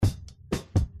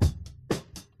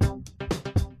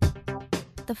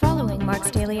The following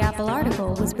Mark's Daily Apple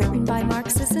article was written by Mark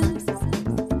Sisson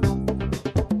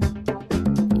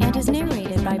and is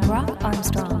narrated by Brock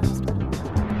Armstrong.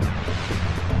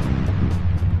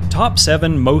 Top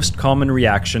 7 most common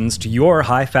reactions to your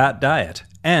high-fat diet,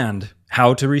 and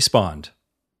how to respond.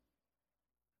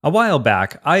 A while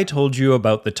back, I told you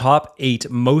about the top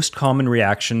 8 most common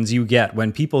reactions you get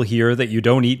when people hear that you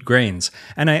don't eat grains,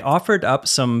 and I offered up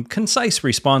some concise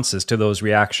responses to those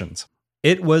reactions.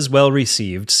 It was well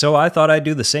received, so I thought I'd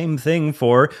do the same thing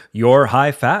for your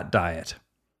high-fat diet.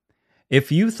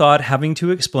 If you thought having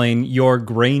to explain your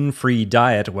grain-free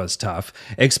diet was tough,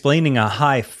 explaining a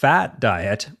high-fat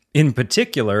diet, in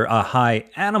particular a high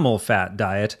animal fat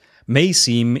diet, may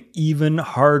seem even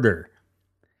harder.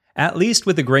 At least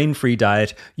with a grain-free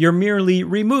diet, you're merely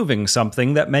removing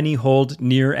something that many hold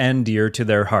near and dear to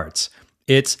their hearts.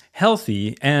 It's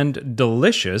healthy and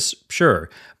delicious, sure,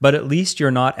 but at least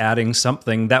you're not adding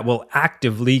something that will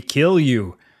actively kill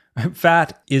you.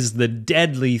 Fat is the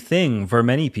deadly thing for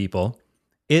many people.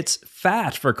 It's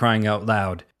fat, for crying out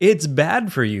loud. It's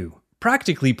bad for you.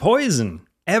 Practically poison.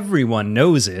 Everyone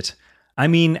knows it. I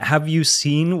mean, have you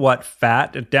seen what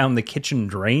fat down the kitchen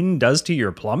drain does to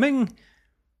your plumbing?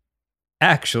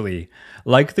 Actually,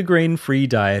 like the grain-free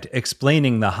diet,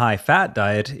 explaining the high-fat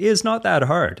diet is not that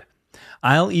hard.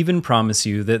 I'll even promise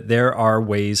you that there are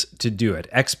ways to do it,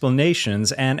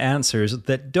 explanations and answers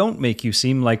that don't make you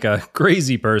seem like a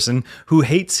crazy person who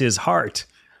hates his heart.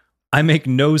 I make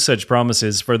no such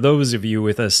promises for those of you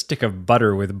with a stick of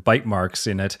butter with bite marks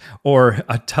in it, or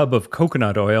a tub of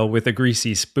coconut oil with a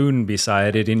greasy spoon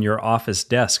beside it in your office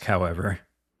desk, however.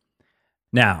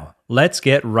 Now, let's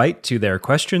get right to their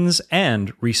questions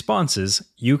and responses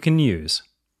you can use.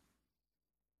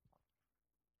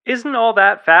 Isn't all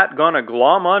that fat gonna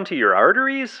glom onto your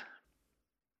arteries?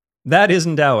 That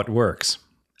isn't how it works.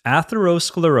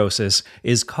 Atherosclerosis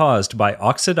is caused by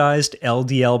oxidized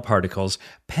LDL particles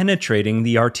penetrating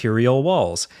the arterial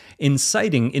walls,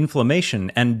 inciting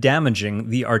inflammation and damaging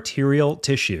the arterial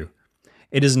tissue.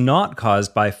 It is not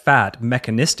caused by fat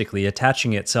mechanistically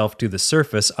attaching itself to the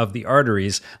surface of the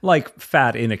arteries like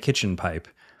fat in a kitchen pipe.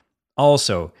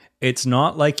 Also, it's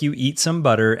not like you eat some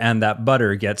butter and that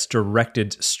butter gets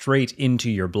directed straight into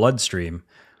your bloodstream.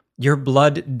 Your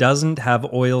blood doesn't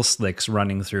have oil slicks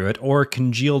running through it or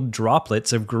congealed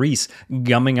droplets of grease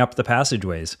gumming up the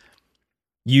passageways.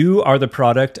 You are the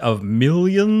product of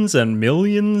millions and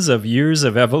millions of years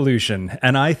of evolution,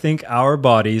 and I think our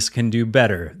bodies can do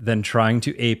better than trying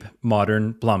to ape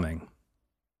modern plumbing.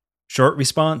 Short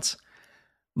response: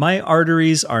 my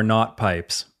arteries are not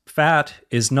pipes. Fat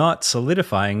is not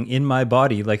solidifying in my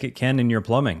body like it can in your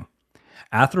plumbing.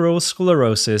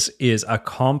 Atherosclerosis is a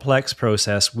complex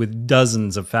process with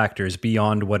dozens of factors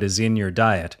beyond what is in your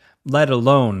diet, let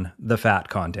alone the fat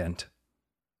content.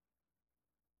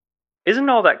 Isn't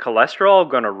all that cholesterol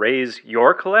going to raise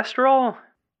your cholesterol?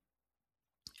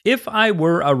 If I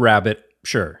were a rabbit,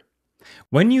 sure.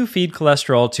 When you feed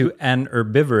cholesterol to an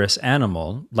herbivorous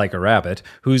animal, like a rabbit,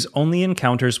 whose only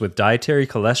encounters with dietary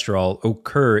cholesterol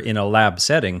occur in a lab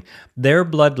setting, their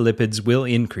blood lipids will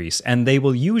increase and they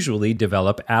will usually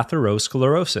develop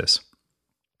atherosclerosis.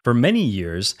 For many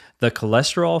years, the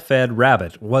cholesterol-fed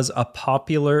rabbit was a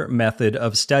popular method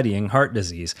of studying heart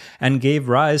disease and gave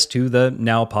rise to the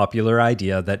now popular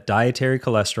idea that dietary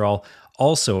cholesterol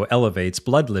also elevates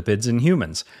blood lipids in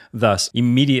humans, thus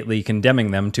immediately condemning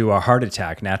them to a heart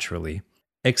attack naturally.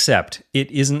 Except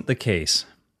it isn't the case.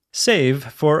 Save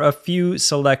for a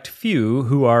select few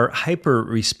who are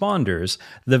hyper-responders,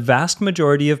 the vast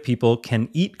majority of people can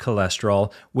eat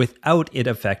cholesterol without it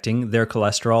affecting their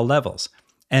cholesterol levels.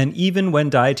 And even when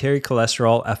dietary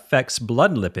cholesterol affects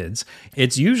blood lipids,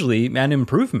 it's usually an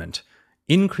improvement,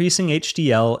 increasing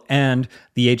HDL and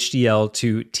the HDL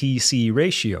to TC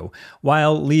ratio,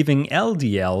 while leaving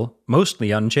LDL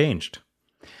mostly unchanged.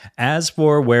 As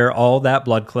for where all that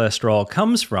blood cholesterol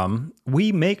comes from,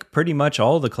 we make pretty much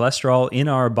all the cholesterol in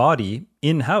our body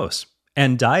in-house,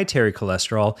 and dietary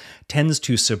cholesterol tends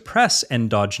to suppress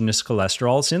endogenous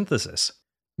cholesterol synthesis.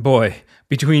 Boy,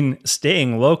 between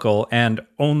staying local and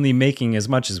only making as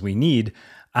much as we need,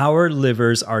 our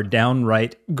livers are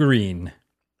downright green.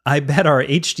 I bet our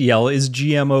HDL is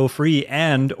GMO-free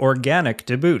and organic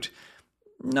to boot.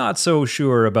 Not so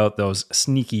sure about those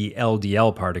sneaky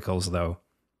LDL particles, though.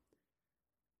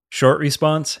 Short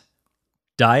response: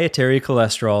 dietary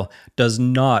cholesterol does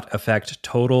not affect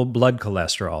total blood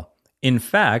cholesterol. In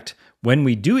fact, when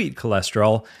we do eat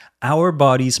cholesterol, our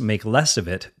bodies make less of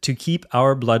it to keep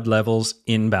our blood levels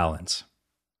in balance.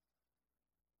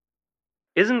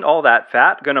 Isn't all that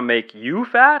fat going to make you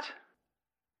fat?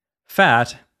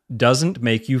 Fat doesn't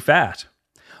make you fat.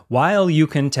 While you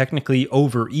can technically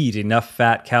overeat enough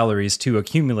fat calories to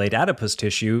accumulate adipose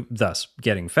tissue, thus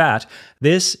getting fat,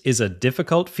 this is a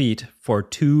difficult feat for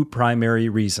two primary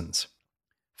reasons.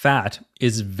 Fat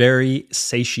is very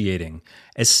satiating,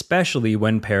 especially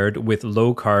when paired with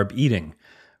low-carb eating.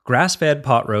 Grass-fed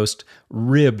pot roast,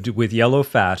 ribbed with yellow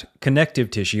fat, connective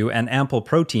tissue, and ample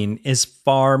protein is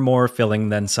far more filling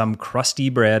than some crusty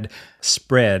bread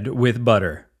spread with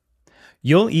butter.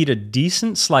 You'll eat a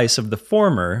decent slice of the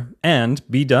former and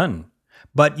be done.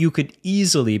 But you could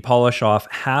easily polish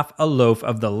off half a loaf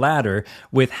of the latter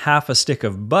with half a stick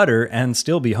of butter and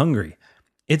still be hungry.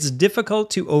 It's difficult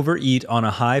to overeat on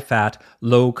a high-fat,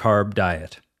 low-carb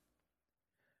diet.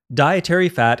 Dietary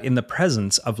fat in the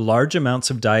presence of large amounts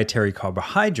of dietary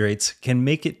carbohydrates can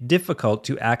make it difficult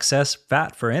to access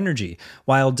fat for energy,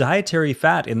 while dietary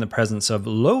fat in the presence of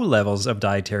low levels of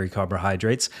dietary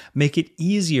carbohydrates make it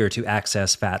easier to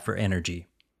access fat for energy.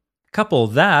 Couple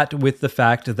that with the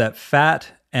fact that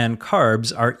fat and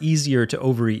carbs are easier to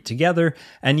overeat together,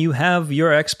 and you have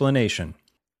your explanation.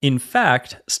 In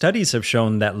fact, studies have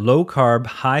shown that low-carb,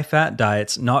 high-fat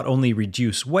diets not only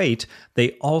reduce weight,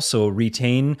 they also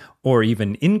retain or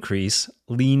even increase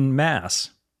lean mass.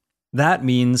 That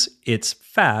means it's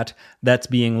fat that's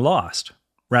being lost,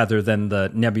 rather than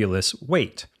the nebulous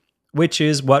weight, which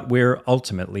is what we're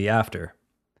ultimately after.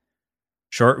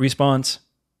 Short response: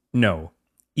 no.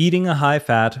 Eating a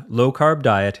high-fat, low-carb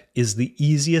diet is the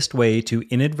easiest way to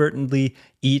inadvertently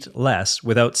eat less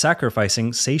without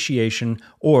sacrificing satiation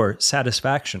or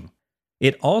satisfaction.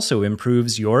 It also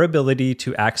improves your ability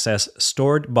to access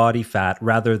stored body fat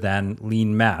rather than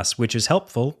lean mass, which is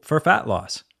helpful for fat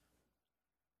loss.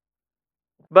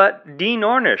 But Dean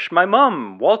Ornish, my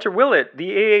mum, Walter Willett,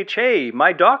 the AHA,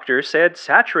 my doctor said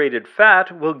saturated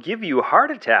fat will give you heart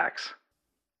attacks.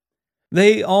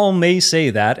 They all may say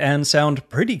that and sound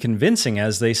pretty convincing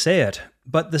as they say it,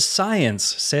 but the science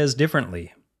says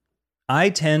differently. I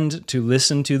tend to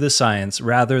listen to the science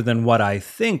rather than what I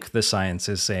think the science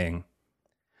is saying.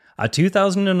 A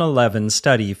 2011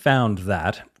 study found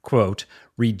that, quote,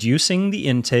 reducing the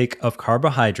intake of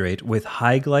carbohydrate with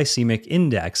high glycemic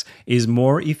index is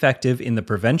more effective in the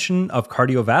prevention of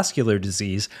cardiovascular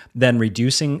disease than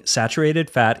reducing saturated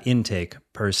fat intake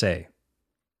per se.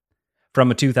 From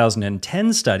a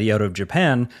 2010 study out of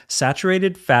Japan,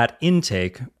 saturated fat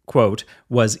intake, quote,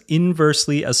 was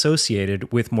inversely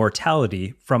associated with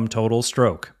mortality from total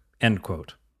stroke, end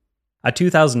quote. A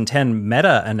 2010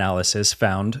 meta-analysis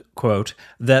found, quote,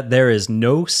 that there is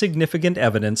no significant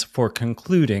evidence for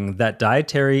concluding that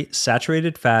dietary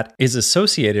saturated fat is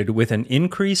associated with an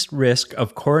increased risk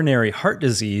of coronary heart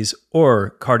disease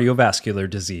or cardiovascular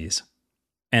disease,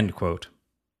 end quote.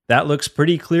 That looks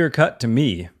pretty clear-cut to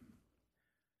me.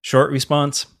 Short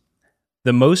response: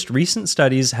 the most recent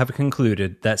studies have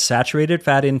concluded that saturated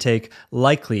fat intake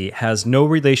likely has no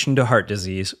relation to heart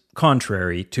disease,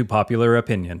 contrary to popular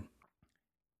opinion.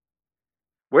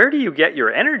 Where do you get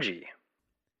your energy?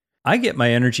 I get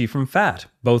my energy from fat,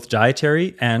 both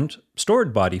dietary and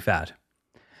stored body fat.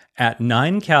 At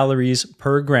 9 calories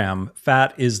per gram,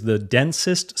 fat is the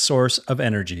densest source of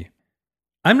energy.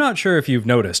 I'm not sure if you've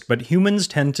noticed, but humans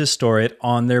tend to store it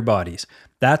on their bodies.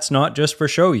 That's not just for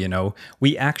show, you know.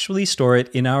 We actually store it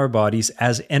in our bodies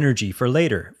as energy for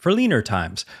later, for leaner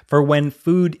times, for when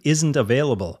food isn't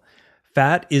available.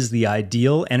 Fat is the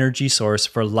ideal energy source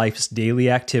for life's daily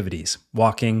activities.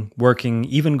 Walking, working,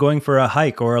 even going for a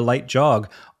hike or a light jog,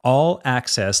 all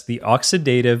access the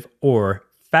oxidative or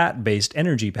fat-based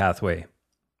energy pathway.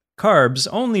 Carbs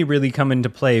only really come into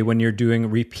play when you're doing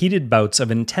repeated bouts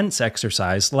of intense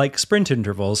exercise like sprint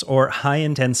intervals or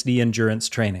high-intensity endurance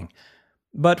training.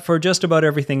 But for just about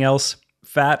everything else,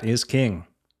 fat is king.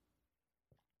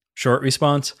 Short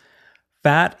response: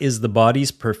 fat is the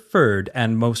body's preferred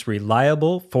and most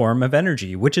reliable form of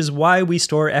energy, which is why we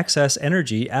store excess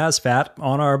energy as fat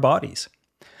on our bodies.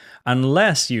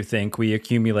 Unless you think we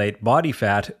accumulate body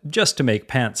fat just to make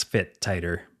pants fit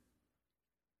tighter.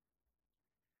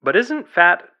 But isn't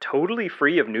fat totally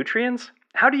free of nutrients?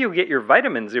 How do you get your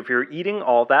vitamins if you're eating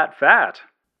all that fat?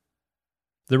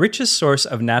 The richest source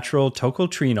of natural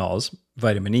tocotrienols,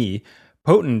 vitamin E,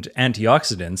 potent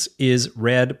antioxidants, is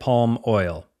red palm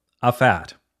oil, a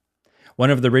fat. One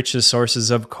of the richest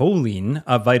sources of choline,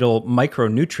 a vital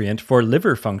micronutrient for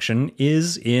liver function,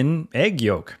 is in egg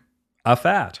yolk, a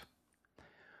fat.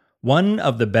 One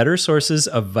of the better sources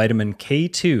of vitamin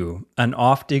K2, an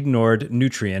oft-ignored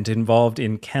nutrient involved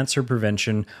in cancer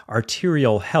prevention,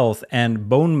 arterial health, and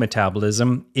bone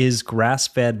metabolism, is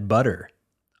grass-fed butter,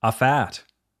 a fat.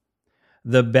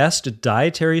 The best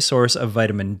dietary source of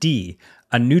vitamin D,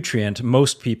 a nutrient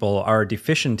most people are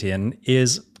deficient in,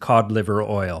 is cod liver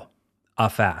oil, a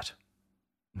fat.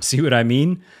 See what I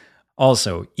mean?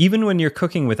 Also, even when you're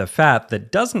cooking with a fat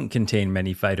that doesn't contain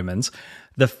many vitamins,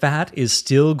 the fat is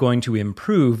still going to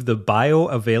improve the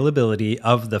bioavailability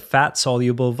of the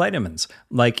fat-soluble vitamins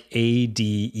like A,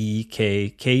 D, E,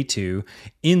 K, K2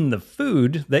 in the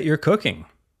food that you're cooking.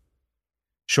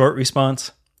 Short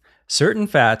response: certain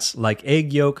fats like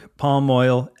egg yolk, palm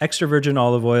oil, extra virgin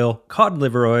olive oil, cod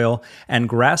liver oil, and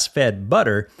grass-fed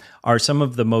butter are some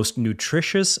of the most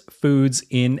nutritious foods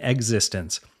in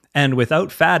existence. And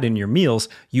without fat in your meals,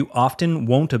 you often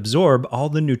won't absorb all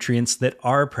the nutrients that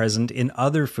are present in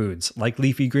other foods, like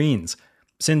leafy greens,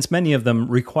 since many of them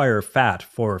require fat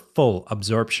for full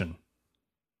absorption.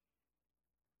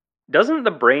 Doesn't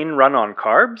the brain run on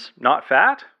carbs, not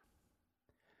fat?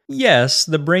 Yes,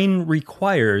 the brain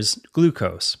requires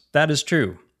glucose. That is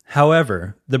true.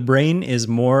 However, the brain is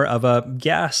more of a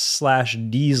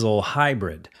gas/diesel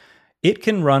hybrid. It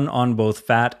can run on both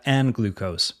fat and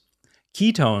glucose.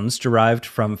 Ketones derived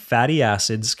from fatty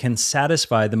acids can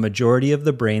satisfy the majority of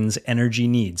the brain's energy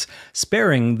needs,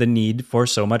 sparing the need for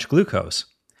so much glucose.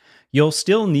 You'll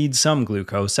still need some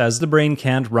glucose, as the brain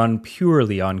can't run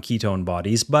purely on ketone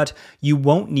bodies, but you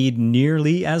won't need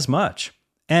nearly as much.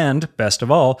 And, best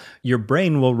of all, your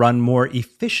brain will run more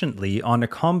efficiently on a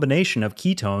combination of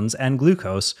ketones and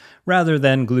glucose rather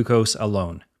than glucose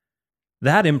alone.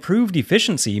 That improved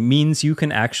efficiency means you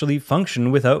can actually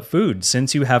function without food,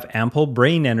 since you have ample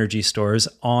brain energy stores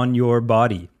on your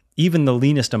body. Even the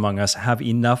leanest among us have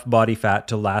enough body fat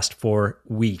to last for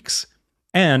weeks.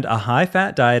 And a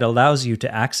high-fat diet allows you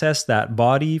to access that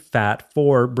body fat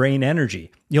for brain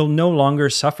energy. You'll no longer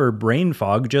suffer brain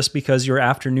fog just because your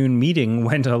afternoon meeting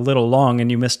went a little long and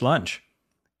you missed lunch.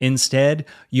 Instead,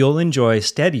 you'll enjoy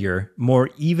steadier, more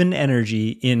even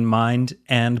energy in mind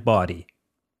and body.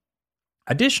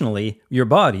 Additionally, your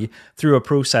body, through a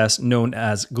process known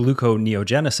as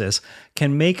gluconeogenesis,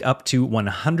 can make up to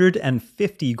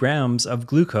 150 grams of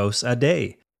glucose a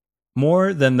day,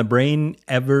 more than the brain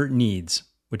ever needs,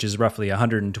 which is roughly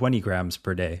 120 grams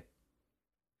per day.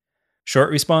 Short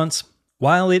response: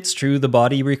 while it's true the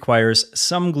body requires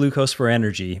some glucose for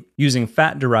energy, using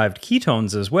fat-derived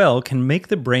ketones as well can make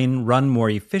the brain run more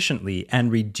efficiently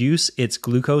and reduce its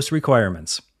glucose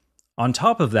requirements. On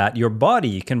top of that, your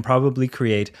body can probably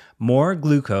create more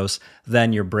glucose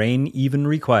than your brain even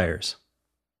requires.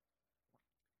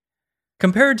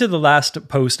 Compared to the last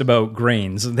post about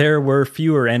grains, there were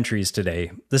fewer entries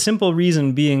today. The simple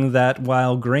reason being that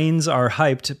while grains are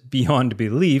hyped beyond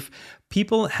belief,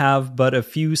 people have but a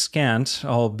few scant,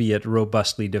 albeit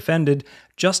robustly defended,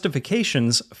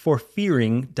 justifications for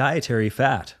fearing dietary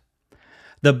fat.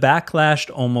 The backlash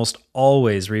almost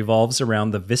always revolves around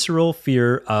the visceral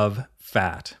fear of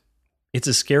fat. It's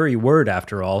a scary word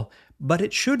after all, but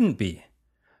it shouldn't be.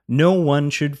 No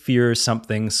one should fear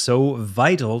something so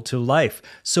vital to life,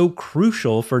 so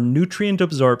crucial for nutrient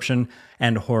absorption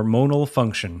and hormonal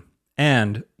function,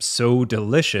 and so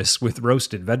delicious with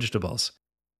roasted vegetables.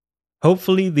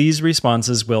 Hopefully these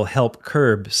responses will help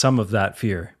curb some of that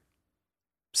fear.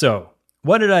 So,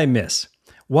 what did I miss?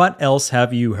 What else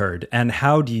have you heard, and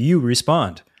how do you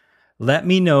respond? Let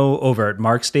me know over at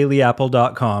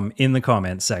marksdailyapple.com in the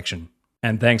comments section.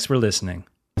 And thanks for listening.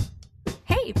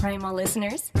 Hey, Primal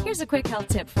listeners, here's a quick health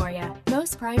tip for you.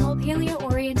 Most Primal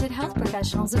paleo-oriented health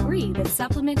professionals agree that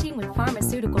supplementing with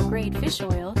pharmaceutical-grade fish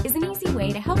oil is an easy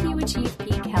way to help you achieve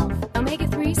peak health.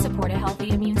 Omega-3 support a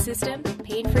healthy immune system,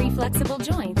 pain-free flexible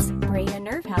joints, brain and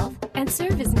nerve health, and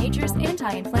serve as nature's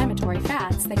anti-inflammatory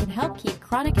fats that can help keep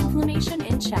chronic inflammation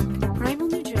in check. Primal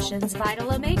Nutrition's Vital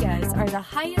Omegas are the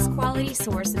highest quality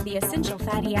source of the essential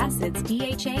fatty acids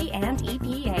DHA and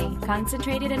EPA,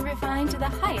 concentrated and refined to the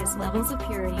highest levels of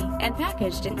purity, and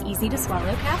packaged in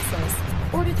easy-to-swallow capsules.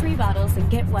 Order 3 bottles and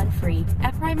get 1 free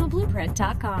at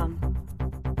primalblueprint.com.